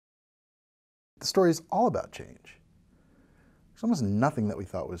the story is all about change. There's almost nothing that we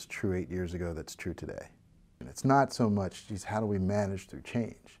thought was true 8 years ago that's true today. And it's not so much, geez, how do we manage through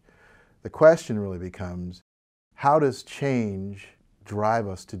change? The question really becomes, how does change drive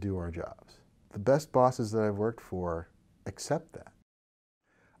us to do our jobs? The best bosses that I've worked for accept that.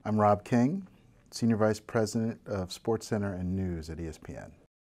 I'm Rob King, Senior Vice President of SportsCenter and News at ESPN.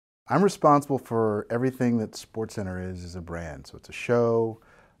 I'm responsible for everything that SportsCenter is as a brand. So it's a show,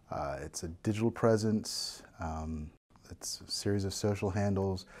 it's a digital presence, it's a series of social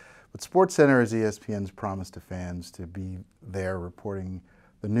handles. But SportsCenter is ESPN's promise to fans to be there reporting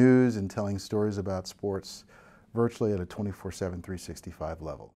the news and telling stories about sports virtually at a 24/7, 365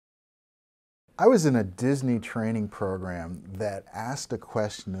 level. I was in a Disney training program that asked a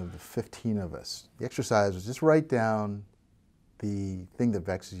question of the 15 of us. The exercise was just write down the thing that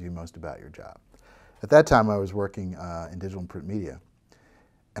vexes you most about your job. At that time, I was working in digital and print media.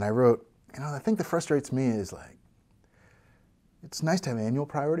 And I wrote, the thing that frustrates me is it's nice to have annual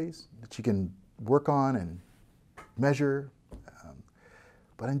priorities that you can work on and measure.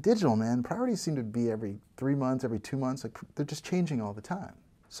 But in digital, man, priorities seem to be every 3 months, every 2 months. They're just changing all the time.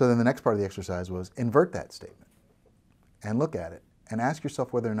 So then the next part of the exercise was invert that statement and look at it and ask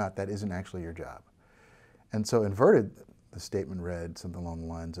yourself whether or not that isn't actually your job. And so inverted, the statement read something along the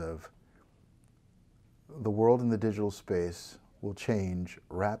lines of, the world in the digital space will change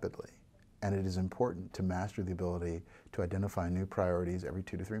rapidly, and it is important to master the ability to identify new priorities every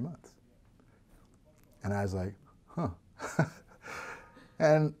 2 to 3 months. And I was like, huh.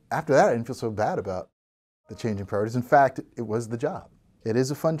 And after that, I didn't feel so bad about the changing priorities. In fact, it was the job. It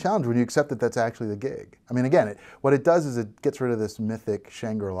is a fun challenge when you accept that that's actually the gig. I mean, again, what it does is it gets rid of this mythic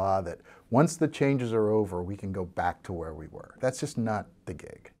Shangri-La that once the changes are over, we can go back to where we were. That's just not the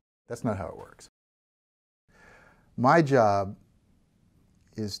gig. That's not how it works. My job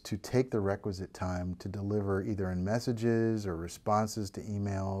is to take the requisite time to deliver either in messages or responses to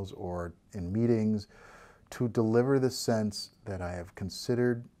emails or in meetings, to deliver the sense that I have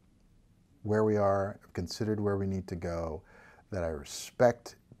considered where we are, I've considered where we need to go, that I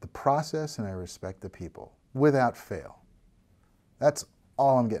respect the process and I respect the people, without fail. That's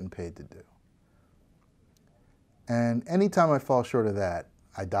all I'm getting paid to do. And anytime I fall short of that,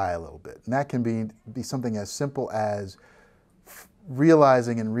 I die a little bit. And that can be something as simple as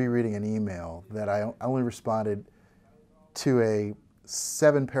realizing and rereading an email that I only responded to a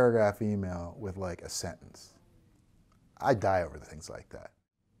 7-paragraph email with like a sentence. I die over things like that.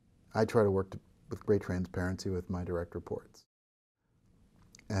 I try to work with great transparency with my direct reports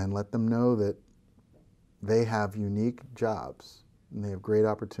and let them know that they have unique jobs and they have great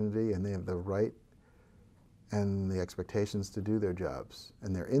opportunity and they have the right and the expectations to do their jobs.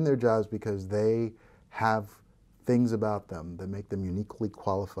 And they're in their jobs because they have things about them that make them uniquely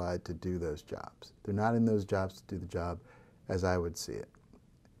qualified to do those jobs. They're not in those jobs to do the job as I would see it.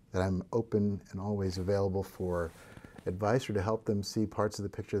 That I'm open and always available for advice or to help them see parts of the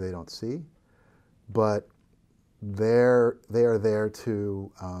picture they don't see, but they are there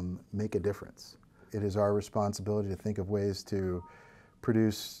to make a difference. It is our responsibility to think of ways to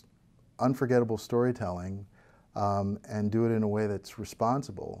produce unforgettable storytelling and do it in a way that's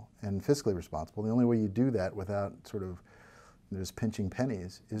responsible and fiscally responsible. The only way you do that without sort of just pinching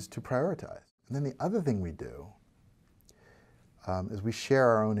pennies is to prioritize. And then the other thing we do is we share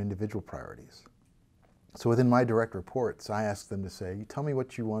our own individual priorities. So within my direct reports, I ask them to say, tell me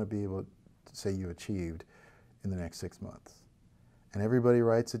what you want to be able to say you achieved in the next 6 months. And everybody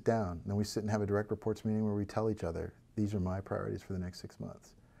writes it down. And then we sit and have a direct reports meeting where we tell each other, these are my priorities for the next 6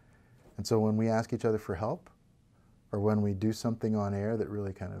 months. And so when we ask each other for help, or when we do something on air that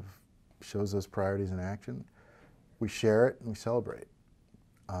really kind of shows those priorities in action, we share it and we celebrate.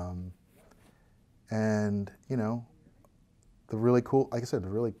 And, the really cool, like I said, the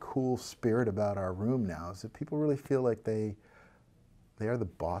really cool spirit about our room now is that people really feel like they are the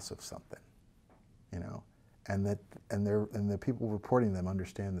boss of something, and the people reporting them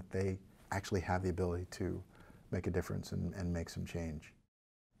understand that they actually have the ability to make a difference and make some change.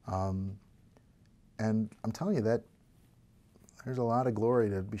 And I'm telling you that there's a lot of glory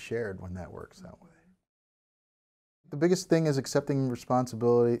to be shared when that works that way. The biggest thing is accepting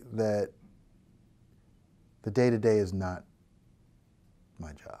responsibility that the day-to-day is not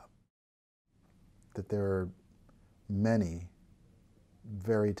my job. That there are many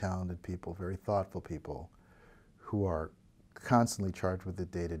very talented people, very thoughtful people who are constantly charged with the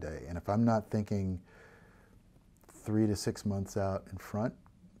day-to-day. And if I'm not thinking 3 to 6 months out in front,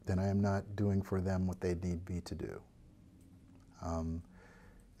 then I am not doing for them what they need me to do.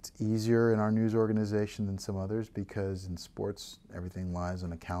 It's easier in our news organization than some others because in sports, everything lies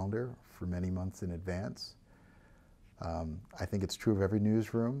on a calendar for many months in advance. I think it's true of every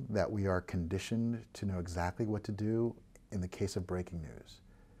newsroom that we are conditioned to know exactly what to do in the case of breaking news.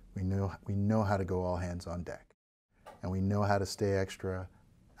 We know how to go all hands on deck, and we know how to stay extra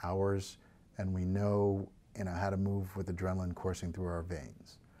hours, and we know, how to move with adrenaline coursing through our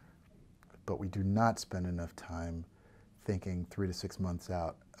veins. But we do not spend enough time thinking 3 to 6 months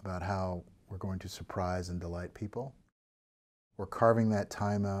out about how we're going to surprise and delight people. We're carving that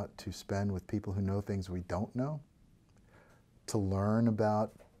time out to spend with people who know things we don't know, to learn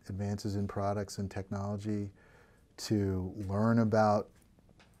about advances in products and technology, to learn about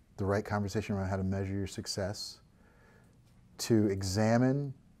the right conversation around how to measure your success, to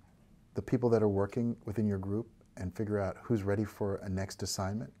examine the people that are working within your group and figure out who's ready for a next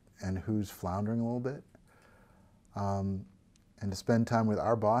assignment and who's floundering a little bit, and to spend time with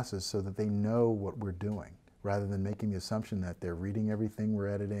our bosses so that they know what we're doing, rather than making the assumption that they're reading everything we're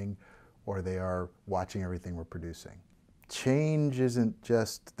editing or they are watching everything we're producing. Change isn't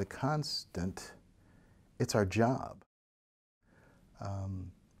just the constant, it's our job.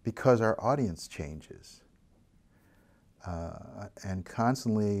 Because our audience changes and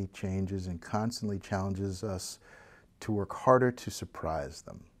constantly changes and constantly challenges us to work harder to surprise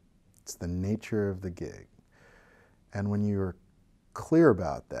them. It's the nature of the gig. And when you're clear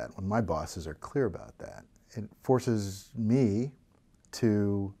about that, when my bosses are clear about that, it forces me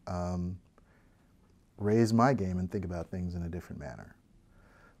to raise my game and think about things in a different manner.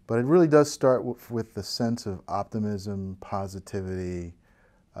 But it really does start with the sense of optimism, positivity,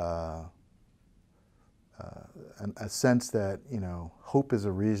 a sense that, hope is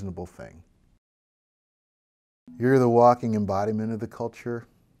a reasonable thing. You're the walking embodiment of the culture.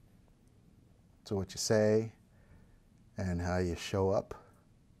 So what you say and how you show up,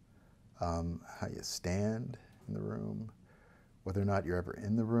 how you stand in the room, whether or not you're ever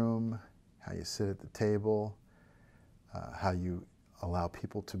in the room, how you sit at the table, how you allow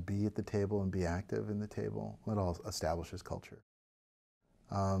people to be at the table and be active in the table. It all establishes culture.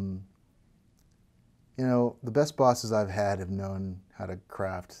 The best bosses I've had have known how to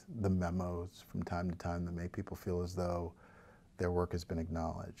craft the memos from time to time that make people feel as though their work has been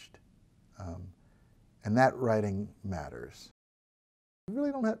acknowledged. And that writing matters. You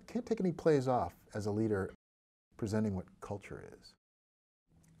really can't take any plays off as a leader presenting what culture is.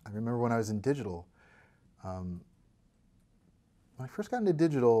 I remember when I was in digital, when I first got into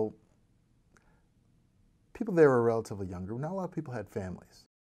digital, people there were relatively younger. Not a lot of people had families.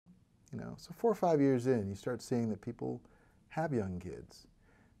 So 4 or 5 years in, you start seeing that people have young kids.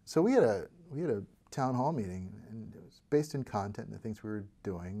 So we had a town hall meeting, and it was based in content and the things we were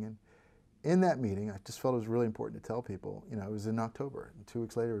doing. And in that meeting, I just felt it was really important to tell people, it was in October, and 2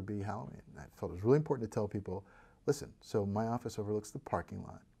 weeks later would be Halloween. And I felt it was really important to tell people, listen, so my office overlooks the parking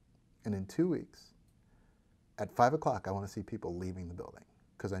lot, and in 2 weeks, at 5 o'clock, I want to see people leaving the building,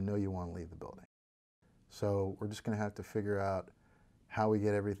 because I know you want to leave the building. So we're just going to have to figure out how we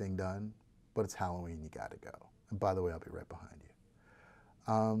get everything done, but it's Halloween, you got to go. And by the way, I'll be right behind you.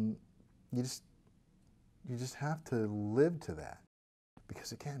 You just have to live to that,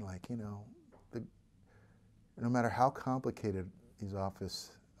 because again, no matter how complicated these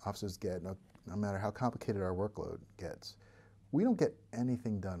offices get, no matter how complicated our workload gets, we don't get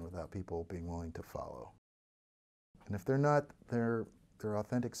anything done without people being willing to follow. And if they're not their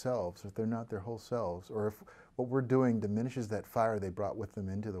authentic selves, if they're not their whole selves, or if what we're doing diminishes that fire they brought with them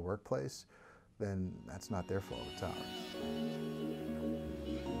into the workplace, then that's not their fault, it's ours.